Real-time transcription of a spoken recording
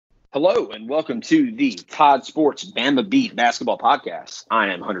Hello and welcome to the Todd Sports Bama Beat basketball podcast. I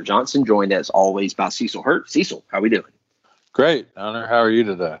am Hunter Johnson, joined as always by Cecil Hurt. Cecil, how are we doing? Great, Hunter. How are you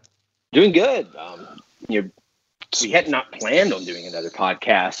today? Doing good. We had not planned on doing another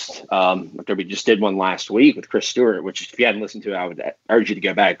podcast. After we just did one last week with Chris Stewart, which if you hadn't listened to, I would urge you to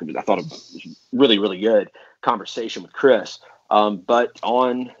go back because I thought it was really, really good conversation with Chris. But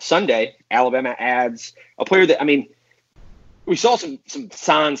on Sunday, Alabama adds a player that, we saw some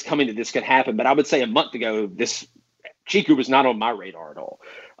signs coming that this could happen, but I would say a month ago, this Tchikou was not on my radar at all,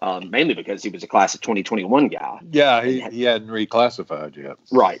 mainly because he was a class of 2021 guy. Yeah, he hadn't reclassified yet.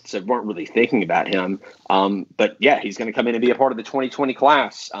 Right, so weren't really thinking about him. But, yeah, he's going to come in and be a part of the 2020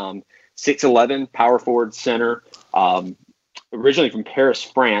 class. 6'11", power forward center, originally from Paris,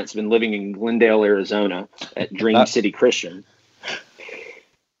 France, been living in Glendale, Arizona at Dream City Christian.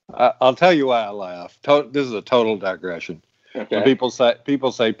 I'll tell you why I laugh. This is a total digression. Okay. When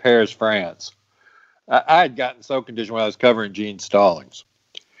people say Paris, France. I had gotten so conditioned when I was covering Gene Stallings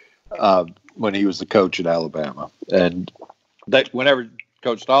when he was the coach at Alabama, and whenever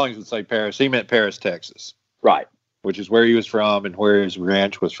Coach Stallings would say Paris, he meant Paris, Texas, right? Which is where he was from and where his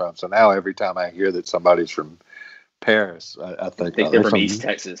ranch was from. So now every time I hear that somebody's from Paris, I think they're from East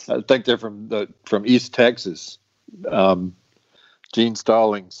Texas. I think they're from East Texas, Gene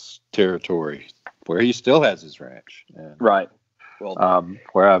Stallings territory, where he still has his ranch. And, right. Well,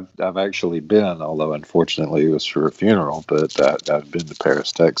 where I've actually been, although unfortunately it was for a funeral, but I've been to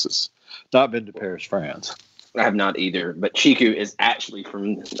Paris, Texas. Not been to Paris, France. I have not either, but Tchikou is actually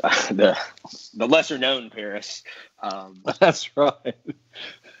from the lesser known Paris. That's right.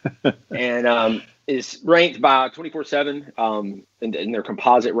 And is ranked by 24/7 in their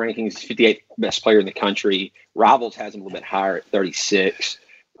composite rankings, 58th best player in the country. Rivals has him a little bit higher at 36.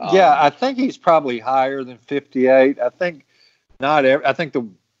 Yeah, I think he's probably higher than 58. I think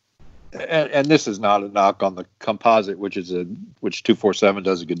and this is not a knock on the composite, which 247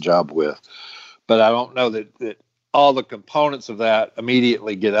 does a good job with, but I don't know that all the components of that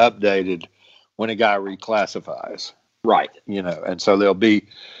immediately get updated when a guy reclassifies. Right. And so there'll be.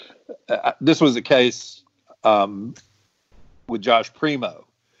 This was the case with Josh Primo.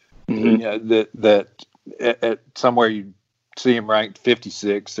 Mm-hmm. That at somewhere you see him ranked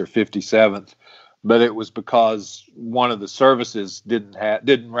 56th or 57th, but it was because one of the services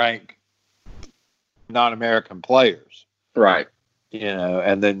didn't rank non-American players. Right.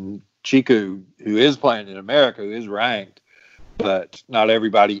 And then Tchikou, who is playing in America, who is ranked, but not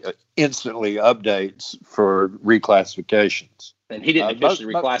everybody instantly updates for reclassifications. And he didn't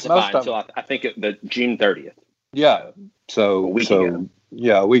officially reclassify until I think the June 30th. Yeah. So a week ago.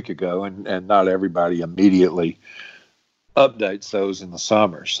 Yeah, a week ago, and not everybody immediately updates those in the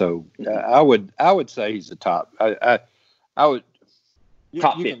summer. So I would say he's a top. I would.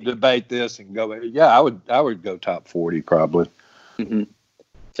 Top you 50. can debate this and go. Yeah, I would go top 40 probably. Mm-hmm.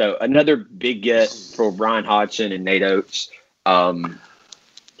 So another big get for Brian Hodgson and Nate Oates. I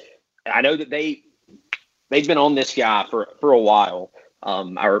know that they've been on this guy for a while.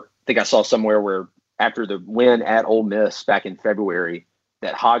 I think I saw somewhere where after the win at Ole Miss back in February,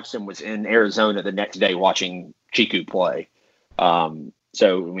 that Hodgson was in Arizona the next day watching Tchikou play.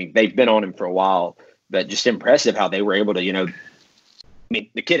 So they've been on him for a while, but just impressive how they were able to,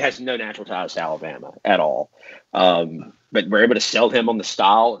 the kid has no natural ties to Alabama at all. But we're able to sell him on the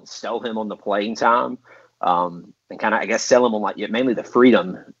style and sell him on the playing time, and kind of, I guess, sell him on mainly the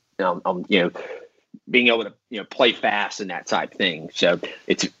freedom, being able to, play fast and that type thing. So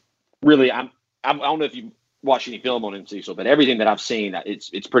it's really, I don't know if you watched any film on him, Cecil, but everything that I've seen, it's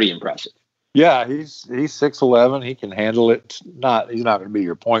pretty impressive. Yeah, he's 6'11". He can handle it. He's not going to be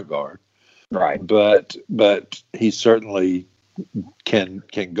your point guard, right? But he certainly can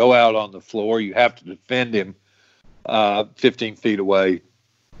go out on the floor. You have to defend him 15 feet away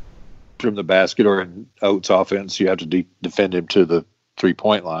from the basket, or in Oates' offense, you have to defend him to the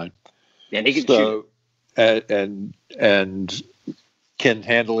 3-point line. And he can shoot. And can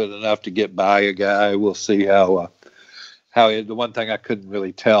handle it enough to get by a guy. We'll see how the one thing I couldn't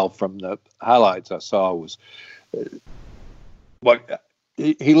really tell from the highlights I saw was what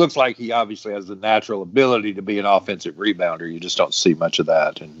he looks like. He obviously has the natural ability to be an offensive rebounder. You just don't see much of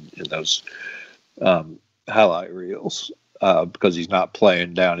that in those highlight reels because he's not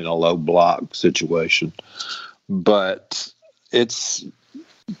playing down in a low block situation. But it's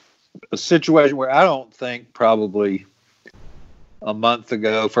a situation where I don't think probably a month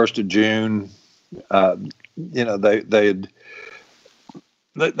ago, 1st of June, they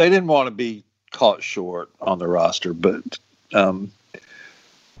didn't want to be caught short on the roster, but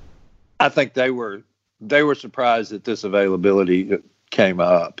I think they were surprised that this availability came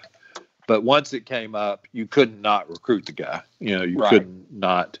up. But once it came up, you couldn't not recruit the guy. You Right. couldn't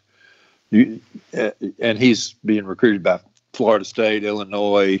not. And he's being recruited by Florida State,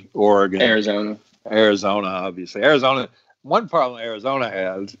 Illinois, Oregon, Arizona, obviously. One problem Arizona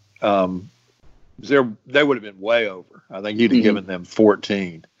had, they would have been way over. I think you'd have given them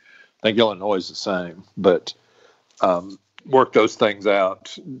 14. I think Illinois is the same, but work those things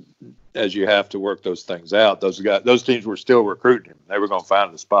out as you have to work those things out. Those teams were still recruiting him. They were going to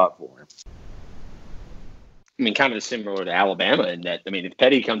find a spot for him. I mean, kind of similar to Alabama in that. I mean, if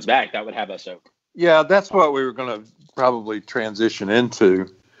Petty comes back, that would have us over. Yeah, that's what we were going to probably transition into.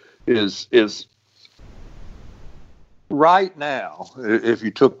 Is right now, if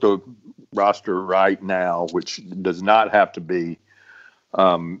you took the roster right now, which does not have to be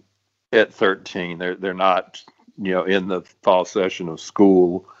at 13, they're not, in the fall session of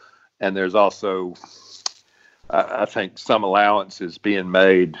school, and there's also, I think, some allowances being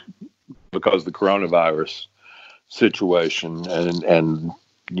made because of the coronavirus situation and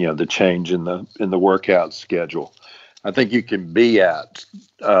the change in the workout schedule. I think you can be at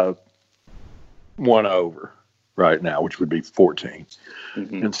one over right now, which would be 14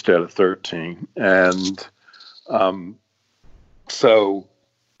 instead of 13. And so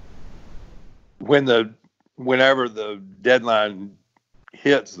whenever the deadline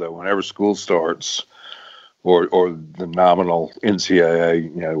hits, though, whenever school starts, or the nominal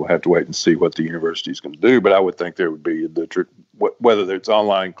NCAA, we'll have to wait and see what the university is going to do. But I would think there would be whether it's a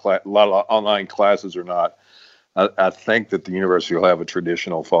lot of online classes or not. I think that the university will have a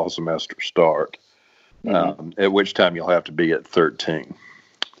traditional fall semester start, at which time you'll have to be at 13.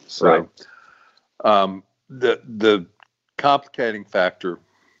 So, right. The complicating factor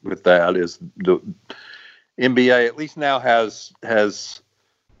with that is the NBA at least now has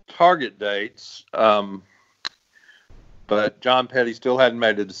target dates. But John Petty still hadn't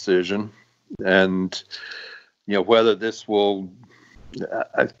made a decision, and whether this will.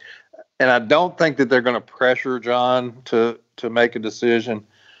 And I don't think that they're going to pressure John to make a decision.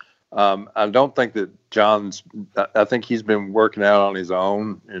 I don't think that I think he's been working out on his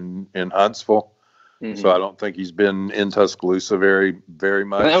own in Huntsville, so I don't think he's been in Tuscaloosa very, very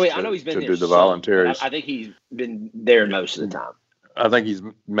much. I know he's been to there do the volunteers. I think he's been there most of the time. I think he's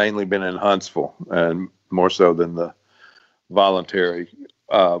mainly been in Huntsville, and more so than the voluntary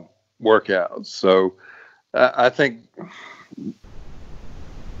workouts. So I think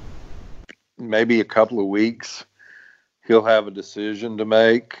maybe a couple of weeks he'll have a decision to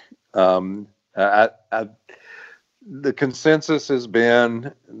make. The consensus has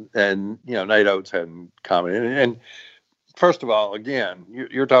been, and Nate Oates hadn't commented. And first of all, again,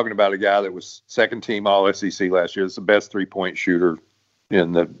 you're talking about a guy that was second team All SEC last year. It's the best 3-point shooter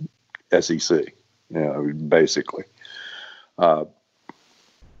in the SEC, basically.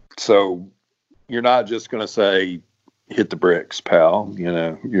 So you're not just going to say, hit the bricks, pal.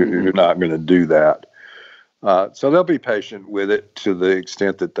 You're not going to do that. So they'll be patient with it to the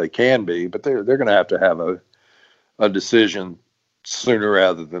extent that they can be, but they're going to have a decision sooner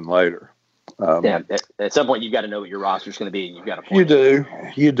rather than later. At some point you've got to know what your roster is going to be, and you've got to plan.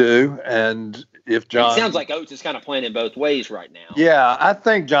 You do. And if John, it sounds like Oates is kind of playing in both ways right now. Yeah, I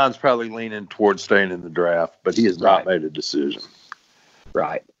think John's probably leaning towards staying in the draft, but he has not made a decision.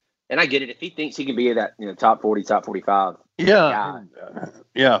 Right. And I get it. If he thinks he can be that top 40, top 45 guy,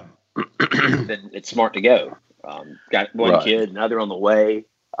 then it's smart to go. Got one kid, another on the way,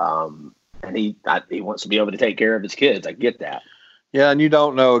 and he wants to be able to take care of his kids. I get that. Yeah, and you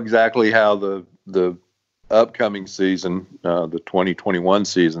don't know exactly how the upcoming season, the 2021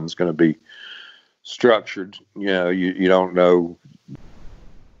 season, is going to be structured. You don't know.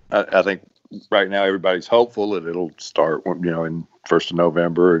 I think right now everybody's hopeful that it'll start, in 1st of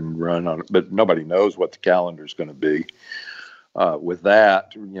November and run on it, but nobody knows what the calendar is going to be. With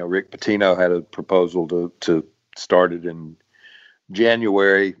that, Rick Pitino had a proposal to start it in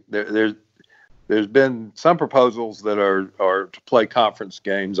January. There's been some proposals that are to play conference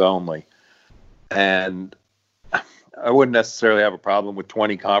games only, and I wouldn't necessarily have a problem with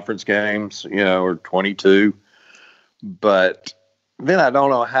 20 conference games, or 22, but then I don't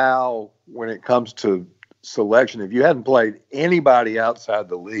know how, when it comes to selection, if you hadn't played anybody outside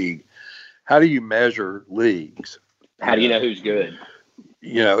the league, how do you measure leagues? How do you know who's good?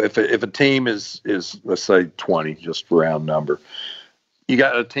 If a team is let's say 20, just round number, you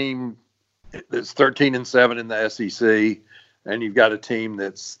got a team that's 13-7 in the SEC, and you've got a team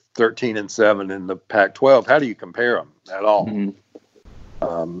that's 13-7 in the Pac-12. How do you compare them at all?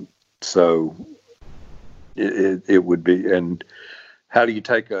 Mm-hmm. So it would be, and how do you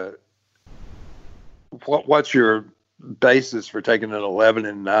take what's your basis for taking an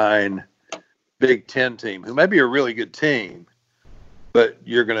 11-9 Big Ten team, who may be a really good team, but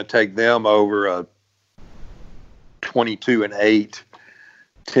you're going to take them over a 22-8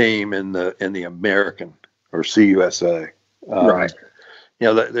 team in the American or CUSA. Right.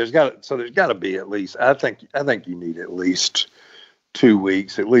 There's got to be at least. I think you need at least 2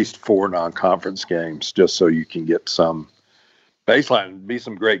 weeks, at least 4 non-conference games, just so you can get some baseline. Be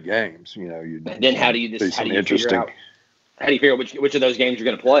some great games. And then how do you figure out which of those games you're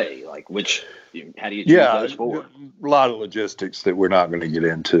going to play? Like how do you choose those for? A lot of logistics that we're not going to get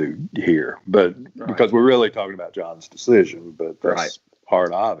into here, but because we're really talking about John's decision, but that's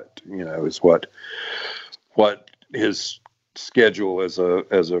part of it. Is what his schedule as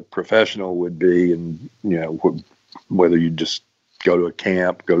a professional would be, and whether you just go to a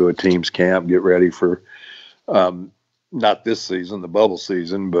team's camp, get ready for not this season, the bubble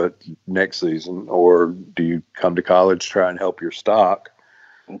season, but next season, or do you come to college, try and help your stock,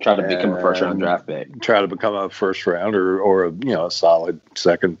 and try to become a first-round draft pick, try to become a first round or a solid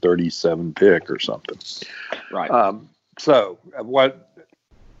second 37 pick or something. Right. So what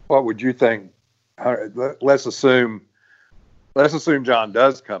would you think? Let's assume John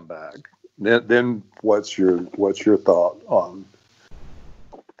does come back. Then what's your thought on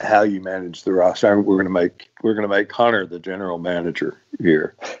how you manage the roster? We're going to make Hunter the general manager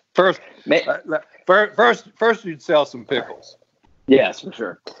here. First you'd sell some pickles. Yes, for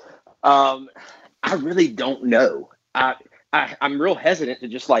sure. I really don't know. I'm real hesitant to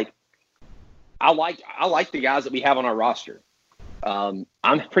just I like the guys that we have on our roster. I'm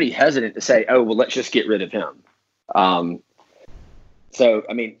pretty hesitant to say, oh, well, let's just get rid of him. So,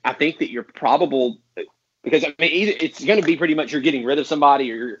 I mean, I think that you're probable because, I mean, either it's going to be pretty much you're getting rid of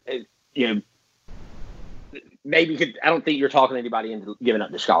somebody or maybe I don't think you're talking anybody into giving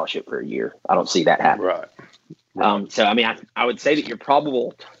up the scholarship for a year. I don't see that happening. Right. So, I mean, I would say that your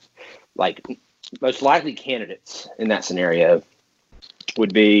probable, most likely candidates in that scenario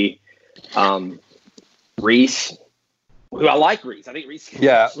would be Reese, who I like Reese. I think Reese.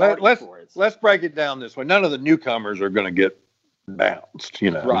 Yeah, let's break it down this way. None of the newcomers are going to get bounced,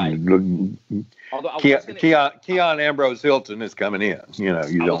 Right. Keon Ambrose Hilton is coming in. I was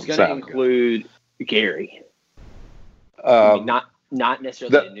going to include Gary. Not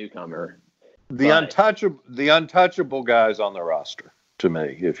necessarily a newcomer. The untouchable guys on the roster, to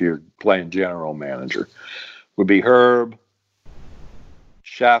me, if you're playing general manager, would be Herb,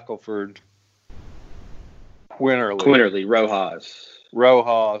 Shackelford, Quinterly,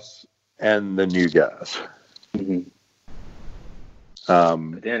 Rojas, and the new guys. Mm-hmm.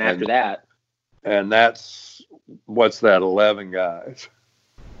 But then after that, and that's what's that? 11 guys.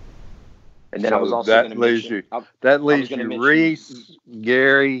 And then I was also going to mention that leaves you Reese,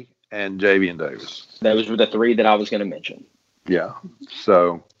 Gary, and Javian Davis. Those were the 3 that I was going to mention. Yeah.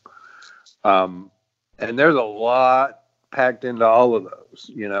 So, and there's a lot packed into all of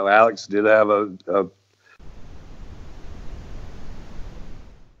those. Alex did have a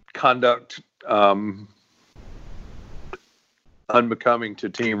conduct unbecoming to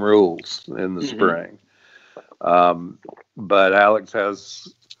team rules in the spring. But Alex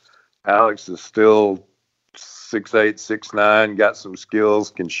is still 6'8", 6'9", got some skills,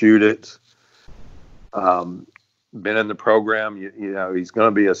 can shoot it. Been in the program, he's going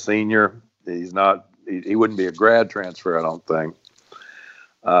to be a senior. He's not. He wouldn't be a grad transfer, I don't think.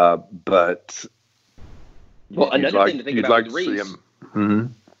 But another thing to think about with Reese. Mm-hmm.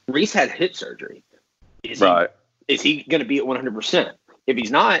 Reese had hip surgery. Is he going to be at 100%? If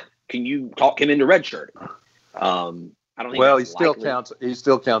he's not, can you talk him into redshirting? I don't think. Well, he still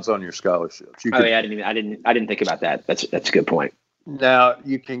counts on your scholarships. I didn't think about that. That's a good point. Now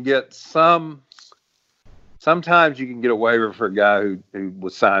you can get sometimes you can get a waiver for a guy who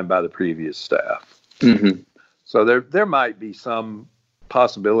was signed by the previous staff. Mm-hmm. So there might be some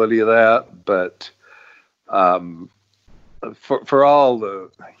possibility of that, but for all the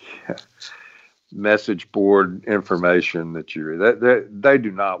message board information that you read, they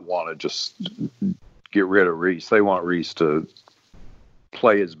do not want to just get rid of Reese. They want Reese to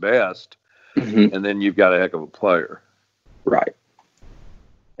play his best, and then you've got a heck of a player. Right.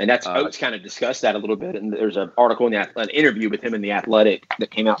 And that's Oates kind of discussed that a little bit. And there's an article an interview with him in The Athletic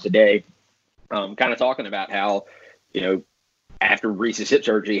that came out today, kind of talking about how, after Reese's hip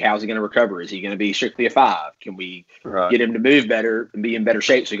surgery, how's he going to recover? Is he going to be strictly a 5? Can we get him to move better and be in better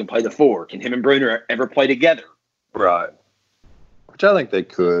shape so he can play the 4? Can him and Bruner ever play together? Right. Which I think they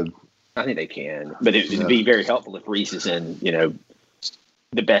could. I think they can. But it would be very helpful if Reese is in,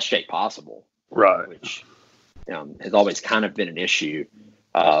 the best shape possible. Right. Which has always kind of been an issue.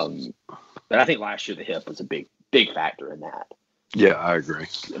 But I think last year the hip was a big factor in that. Yeah, I agree.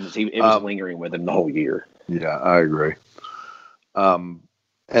 It was lingering with him the whole year. Yeah, I agree. And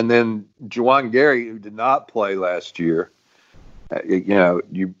then Juwan Gary, who did not play last year,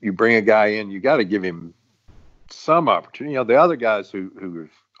 you bring a guy in, you got to give him some opportunity. The other guys who have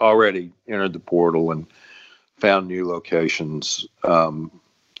already entered the portal and found new locations,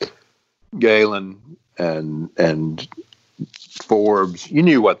 Galen and Forbes, you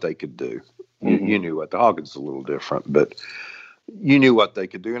knew what they could do. Mm-hmm. You knew what the Hawkins is a little different, but you knew what they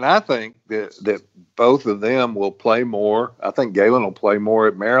could do. And I think that both of them will play more. I think Galen will play more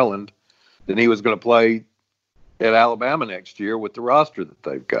at Maryland than he was going to play at Alabama next year with the roster that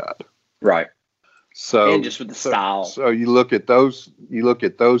they've got. Right. So, and just with the style. So you look at those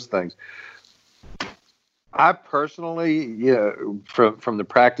things. I personally, from the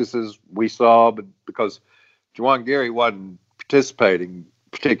practices we saw, but because Juwan Gary wasn't participating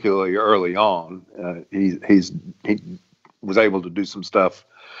particularly early on, he was able to do some stuff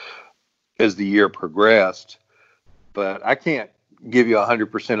as the year progressed, but I can't give you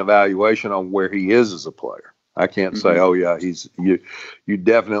 100% evaluation on where he is as a player. I can't say, oh yeah, you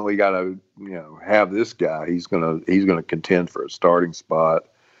definitely got to have this guy. He's gonna contend for a starting spot,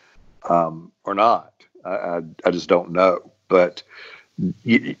 or not. I just don't know. But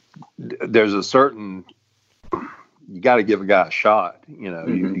there's a certain, you got to give a guy a shot.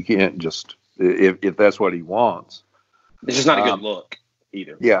 You can't just, if that's what he wants. It's just not a good look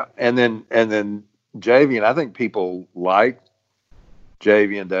either. Yeah, and then Javian, I think people like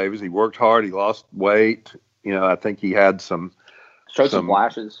Javian Davis. He worked hard. He lost weight. I think he had some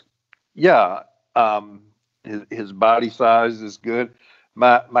flashes. Yeah, his body size is good.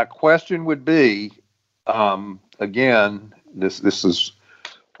 My question would be, again, this is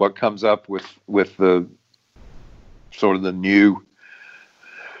what comes up with the sort of the new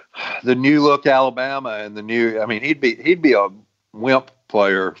look Alabama and the new. I mean, he'd be a wimp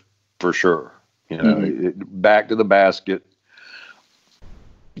player for sure. Back to the basket,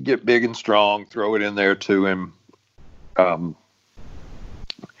 get big and strong, throw it in there to him.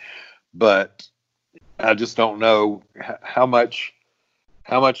 But I just don't know how much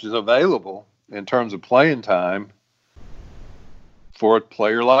is available in terms of playing time for a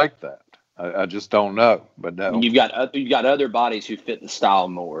player like that. I just don't know. But no. You've got other bodies who fit the style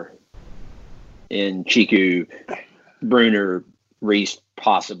more. In Tchikou, Bruner, Reese,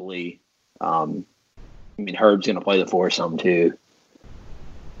 possibly. Herb's going to play the 4 some too.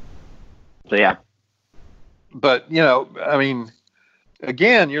 So yeah. But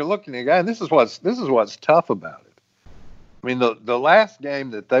again, you're looking at a guy, and this is what's tough about it. I mean, the last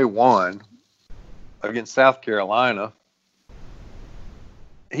game that they won against South Carolina,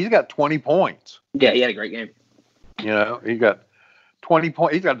 he's got 20 points. Yeah, he had a great game. He got 20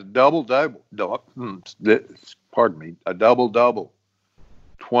 points. He's got a double-double. A double-double.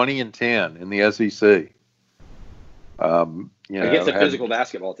 20 and 10 in the SEC. Against a physical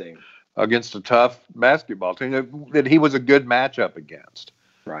basketball team. Against a tough basketball team that he was a good matchup against.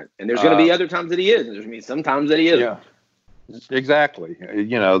 Right. And there's going to be other times that he is. And there's going to be some times that he isn't. Yeah, exactly.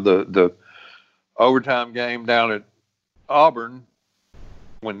 The overtime game down at Auburn,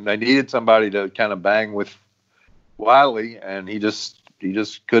 when they needed somebody to kind of bang with Wiley, and he just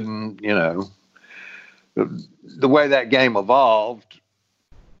couldn't, the way that game evolved,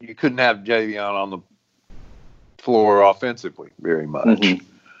 you couldn't have Javian on the floor offensively very much. Mm-hmm.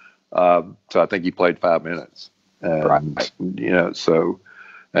 So I think he played 5 minutes, and right. So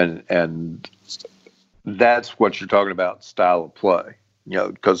and that's what you're talking about, style of play.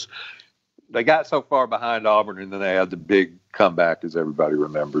 Because they got so far behind Auburn, and then they had the big comeback, as everybody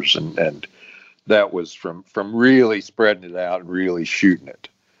remembers, and that was from really spreading it out and really shooting it,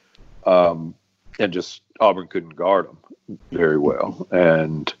 and just Auburn couldn't guard them very well,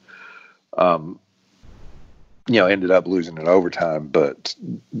 and ended up losing in overtime, but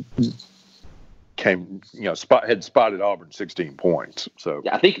had spotted Auburn 16 points. So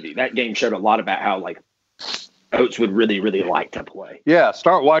yeah, I think that game showed a lot about how Oates would really, really like to play. Yeah,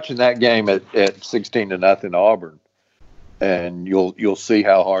 start watching that game at 16-0 Auburn, and you'll see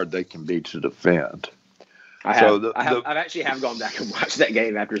how hard they can be to defend. I've actually gone back and watched that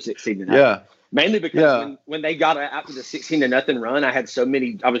game after 16-0. Yeah. Mainly because when they got after the 16-0 run, I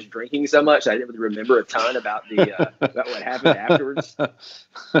was drinking so much I didn't really remember a ton about about what happened afterwards.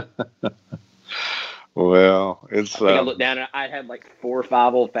 Well, it's. I looked down and I had 4 or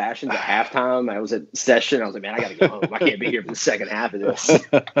 5 old fashions at halftime. I was at session. I was like, man, I got to go home. I can't be here for the second half of this.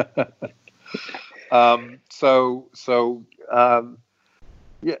 So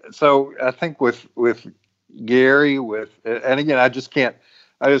I think with Gary, and again, I just can't.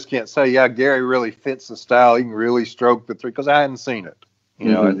 I just can't say, yeah, Gary really fits the style. He can really stroke the three, because I hadn't seen it.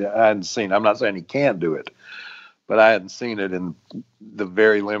 I hadn't seen it. I'm not saying he can't do it, but I hadn't seen it in the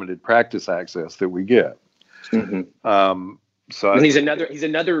very limited practice access that we get. So and he's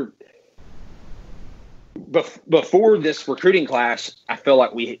another. Before this recruiting class, I feel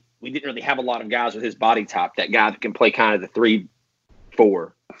like we didn't really have a lot of guys with his body type. That guy that can play kind of the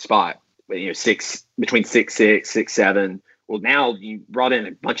 3-4 spot, between 6'6", 6'7". Well, now you brought in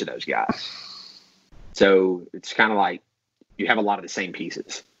a bunch of those guys, so it's kind of like you have a lot of the same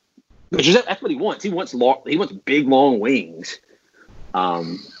pieces. That's what he wants. He wants big, long wings.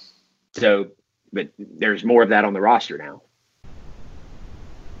 But there's more of that on the roster now.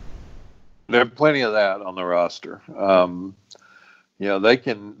 There are plenty of that on the roster. They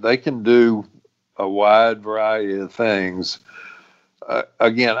can do a wide variety of things.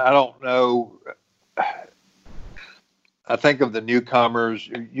 Again, I don't know. I think of the newcomers,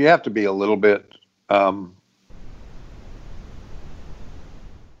 you have to be a little bit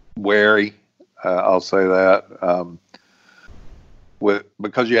wary. I'll say that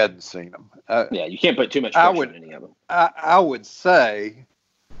because you hadn't seen them. You can't put too much pressure on any of them. I would say,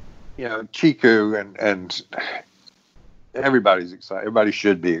 Tchikou and everybody's excited. Everybody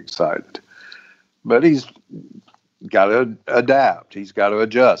should be excited, but he's got to adapt. He's got to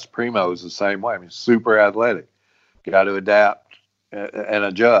adjust. Primo's the same way. I mean, super athletic. Got to adapt and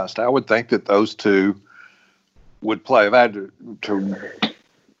adjust. I would think that those two would play. If I had to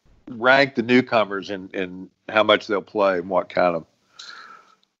rank the newcomers in how much they'll play and what kind of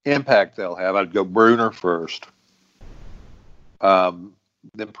impact they'll have, I'd go Bruner first. Then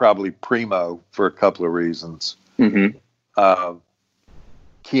probably Primo for a couple of reasons. Keon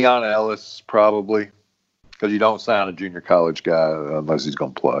Ellis probably, because you don't sign a junior college guy unless he's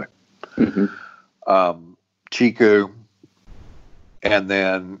going to play. Tchikou, and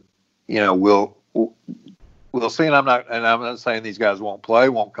then we'll see. And I'm not saying these guys won't play,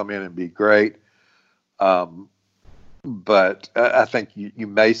 won't come in and be great, but I think you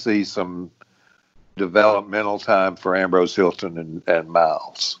may see some developmental time for Ambrose Hilton and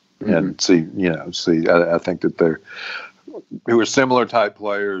Miles, and see. I think that who are similar type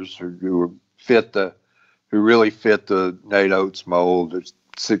players who really fit the Nate Oates mold. There's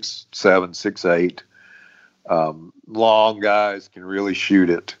 6'7", 6'8". Long guys can really shoot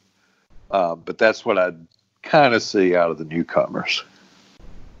it, but that's what I kind of see out of the newcomers.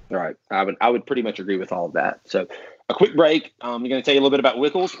 All right, I would pretty much agree with all of that. So, a quick break. I'm going to tell you a little bit about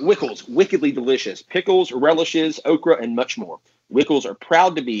Wickles. Wickles, wickedly delicious pickles, relishes, okra, and much more. Wickles are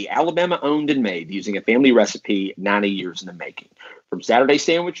proud to be Alabama owned and made using a family recipe 90 years in the making. From Saturday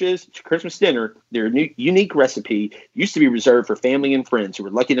sandwiches to Christmas dinner, their unique recipe used to be reserved for family and friends who were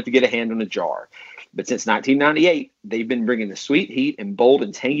lucky enough to get a hand on a jar. But since 1998, they've been bringing the sweet heat and bold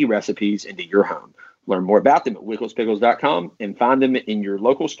and tangy recipes into your home. Learn more about them at WicklesPickles.com and find them in your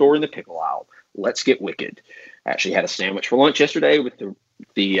local store in the pickle aisle. Let's get wicked. I actually had a sandwich for lunch yesterday with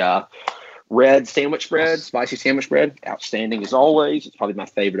the red sandwich bread, spicy sandwich bread. Outstanding as always. It's probably my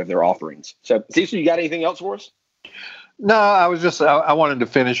favorite of their offerings. So, Cecil, you got anything else for us? No, I wanted to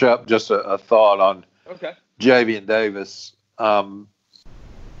finish up just a thought on Javian Davis. I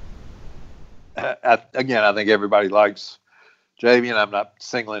think everybody likes Javian. I'm not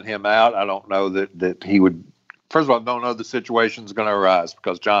singling him out. I don't know that he would. First of all, I don't know the situation's going to arise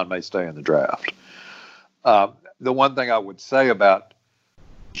because John may stay in the draft. The one thing I would say about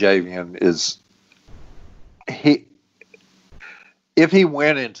Javian is if he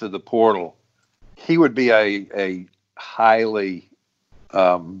went into the portal, he would be a highly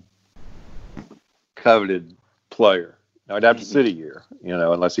coveted player. Now, he'd have to sit a year,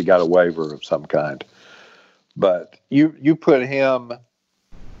 unless he got a waiver of some kind. But you put him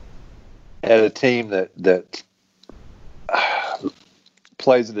at a team that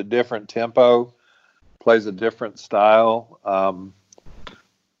plays at a different tempo, plays a different style,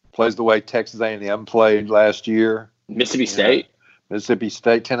 plays the way Texas A&M played last year. Mississippi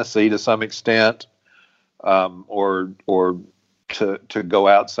State, Tennessee to some extent, or to go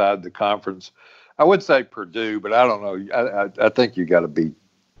outside the conference. I would say Purdue, but I don't know. I think you got to be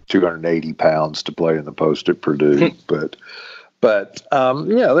 280 pounds to play in the post at Purdue. but there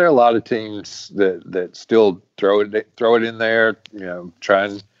are a lot of teams that still throw it in there. Try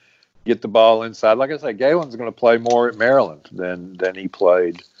and get the ball inside. Like I say, Galen's going to play more at Maryland than he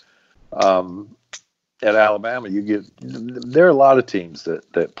played at Alabama. There are a lot of teams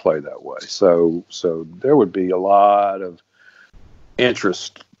that play that way. So there would be a lot of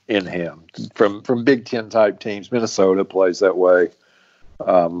interest in him from Big Ten type teams. Minnesota plays that way.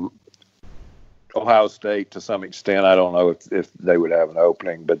 Ohio State to some extent. I don't know if they would have an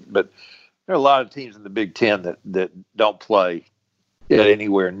opening, but there are a lot of teams in the Big Ten that don't play at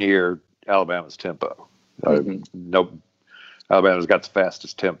anywhere near Alabama's tempo. No, Alabama's got the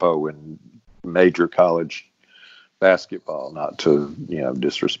fastest tempo in major college basketball. Not to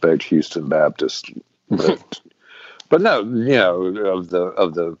disrespect Houston Baptist, but no, of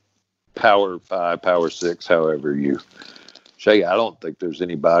the Power 5, Power 6, however you say. I don't think there's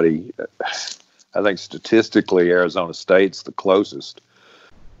anybody. I think statistically Arizona State's the closest,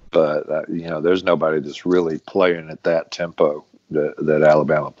 but there's nobody that's really playing at that tempo that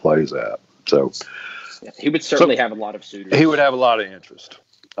Alabama plays at. So he would certainly have a lot of suitors. He would have a lot of interest.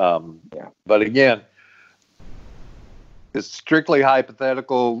 But again, it's strictly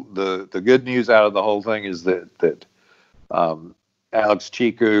hypothetical. The good news out of the whole thing is that Alex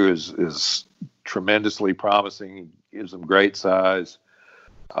Tchikou is tremendously promising. He gives them great size.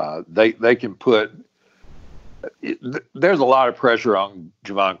 They can put. There's a lot of pressure on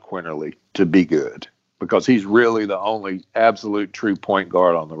Javon Quinterly to be good because he's really the only absolute true point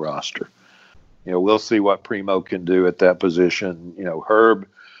guard on the roster. We'll see what Primo can do at that position. Herb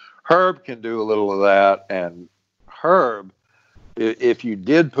can do a little of that, and Herb, if you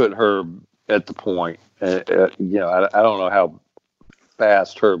did put Herb at the point, I don't know how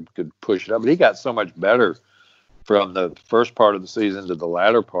fast Herb could push it up, but he got so much better from the first part of the season to the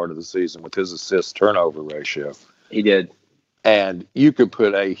latter part of the season with his assist turnover ratio. He did. And you could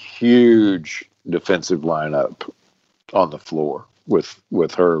put a huge defensive lineup on the floor with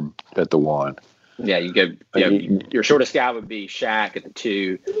Herb at the 1. Yeah, you could. Your shortest guy would be Shaq at the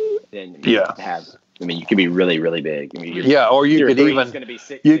 2. Then you could be really, really big. Or you could even. Going to be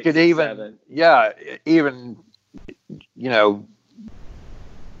 6, you 6, could 6, even. 7. Yeah, even. You'd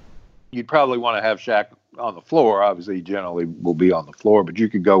probably want to have Shaq on the floor. Obviously, he generally will be on the floor, but you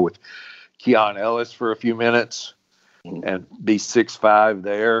could go with Keon Ellis for a few minutes and be 6'5"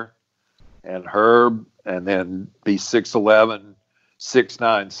 there, and Herb, and then be 6'11",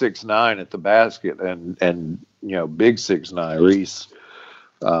 6'9", 6'9" at the basket, and big 6'9" Reese,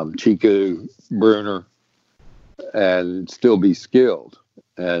 Tchikou, Bruner, and still be skilled,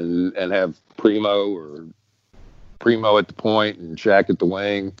 and have Primo at the point and Shaq at the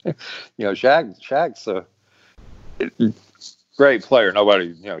wing. Shaq's a great player.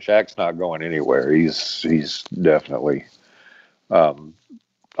 Shaq's not going anywhere. He's definitely all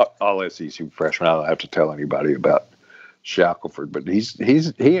SEC freshman. I don't have to tell anybody about Shackelford, but he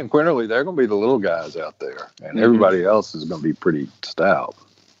and Quinterly, they're going to be the little guys out there, and everybody else is going to be pretty stout.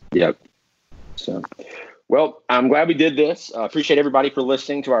 Yep. So, well, I'm glad we did this. Appreciate everybody for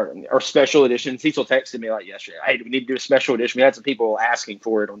listening to our special edition. Cecil texted me like yesterday, "Hey, we need to do a special edition." We had some people asking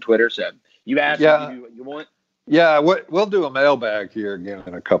for it on Twitter, so you asked, you do what you want. Yeah, we'll do a mailbag here again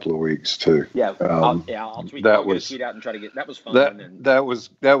in a couple of weeks too. Yeah, I'll tweet. Tweet out and try to get. That was fun. That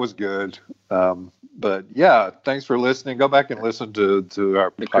was good. But yeah, thanks for listening. Go back and listen to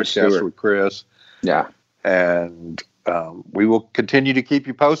our podcast with Chris. Yeah, and we will continue to keep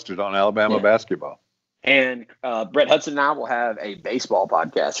you posted on Alabama basketball. And Brett Hudson and I will have a baseball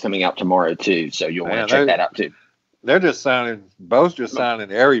podcast coming out tomorrow too, so you'll want to check that out too. They're just signing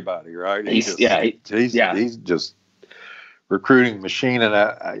everybody, right? He's just recruiting machine, and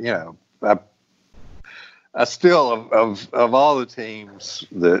I still of all the teams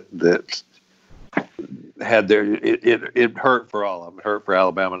that had it hurt for all of them. It hurt for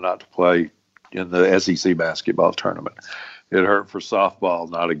Alabama not to play in the SEC basketball tournament. It hurt for softball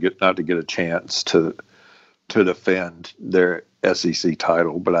not to get a chance to defend their SEC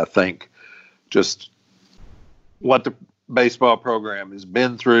title. But I think just what the baseball program has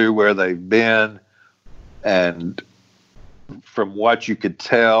been through, where they've been, and from what you could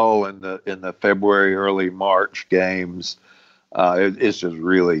tell in the February, early March games, it's just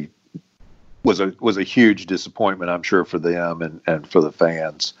really was a huge disappointment, I'm sure, for them and for the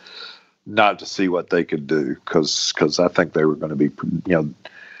fans not to see what they could do, because I think they were going to be,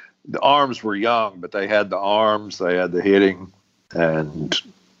 the arms were young, but they had the arms, they had the hitting, and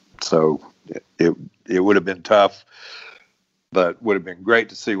so it would have been tough, but would have been great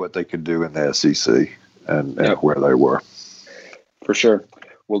to see what they could do in the SEC and where they were. For sure.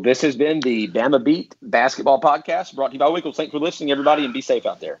 Well, this has been the Bama Beat Basketball Podcast brought to you by Winkles. Thanks for listening, everybody, and be safe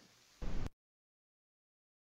out there.